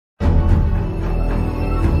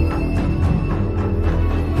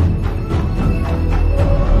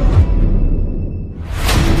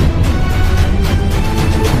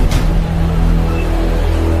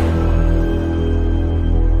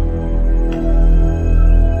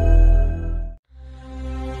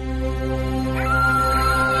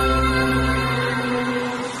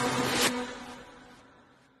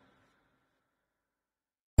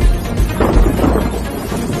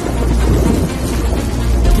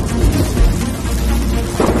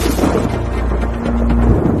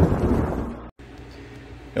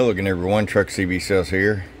Hello again everyone, Truck CB Sales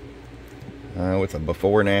here with a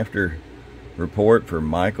before and after report for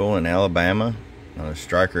Michael in Alabama on a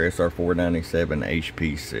Stryker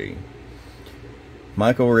SR-497HPC.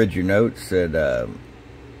 Michael read your notes, said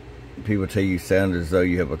people tell you sound as though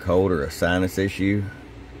you have a cold or a sinus issue,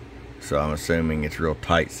 so I'm assuming it's real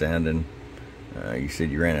tight sounding. You said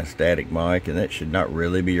you ran a static mic, and that should not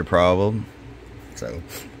really be your problem. So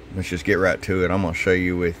let's just get right to it. I'm going to show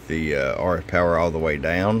you with the RF power all the way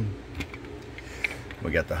down.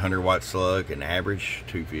 We got the 100 watt slug in average,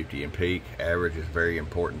 250 in peak. Average is very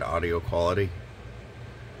important to audio quality.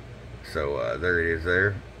 So there it is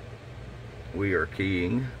there. We are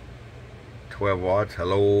keying 12 watts,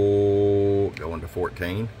 hello, going to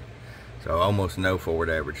 14. So almost no forward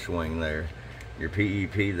average swing there. Your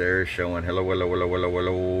PEP there is showing hello, hello, hello, hello,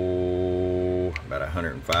 hello, about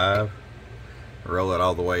 105. Roll it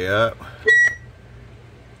all the way up.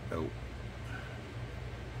 Oh,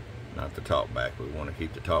 not the top back. We want to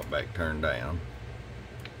keep the top back turned down.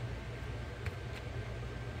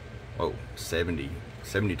 Oh,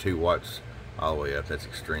 72 watts all the way up. That's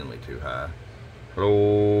extremely too high.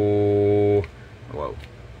 Hello. Whoa.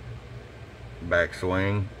 Back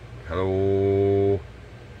swing. Hello.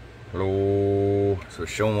 Hello. So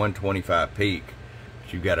it's showing 125 peak,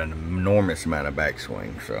 but you've got an enormous amount of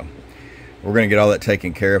backswing. So we're going to get all that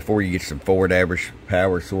taken care of for you. Get some forward average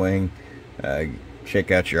power swing. Check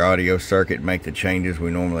out your audio circuit, make the changes we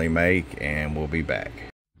normally make, and we'll be back.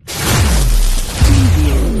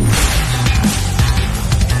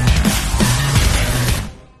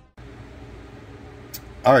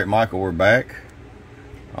 Alright Michael, we're back.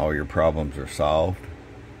 All your problems are solved.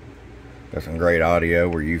 Got some great audio.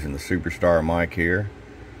 We're using the Superstar mic here.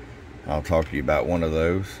 I'll talk to you about one of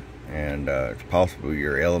those. And it's possible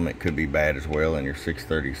your element could be bad as well in your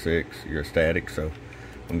 636, your static, so we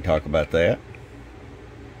can talk about that.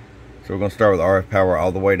 So we're going to start with RF power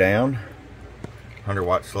all the way down. 100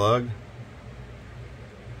 watt slug.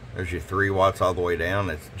 There's your 3 watts all the way down.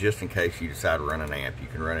 That's just in case you decide to run an amp. You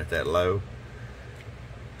can run it that low.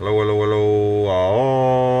 Hello, hello, hello.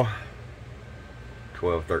 Oh.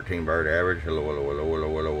 12, 13 bird average. Hello, hello, hello,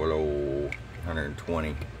 hello, hello, hello.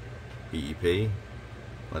 120 PEP.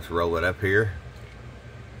 Let's roll it up here.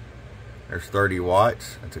 There's 30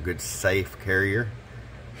 watts. That's a good safe carrier.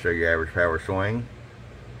 Show your average power swing.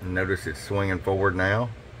 Notice it's swinging forward now.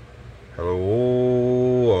 Hello.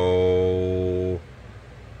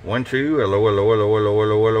 1, 2. Hello, hello, hello, hello,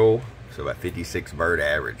 hello, hello. So about 56 bird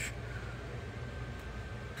average.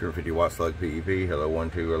 250 watt slug PEP. Hello, 1,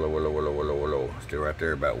 2. Hello, hello, hello, hello, hello. Still right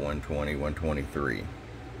there about 120, 123.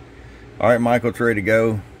 All right, Michael, it's ready to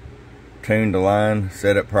go. Tuned the line,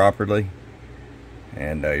 set up properly,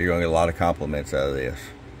 and you're going to get a lot of compliments out of this.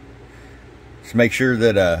 Just make sure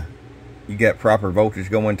that you got proper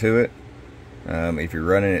voltage going to it. If you're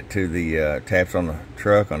running it to the taps on the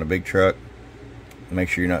truck, on a big truck, make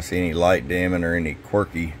sure you're not seeing any light dimming or any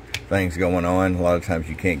quirky things going on. A lot of times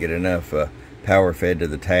you can't get enough power fed to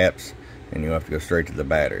the taps, and you'll have to go straight to the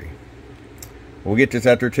battery. We'll get this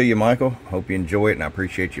out there to you, Michael. Hope you enjoy it, and I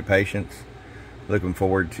appreciate your patience. Looking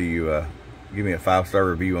forward to you give me a 5-star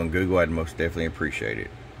review on Google. I'd most definitely appreciate it.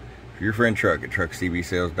 For your friend Truck at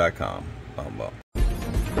truckcbsales.com. Bum bum.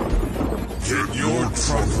 Get your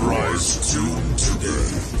truck rise tuned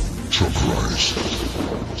today. Truck rise.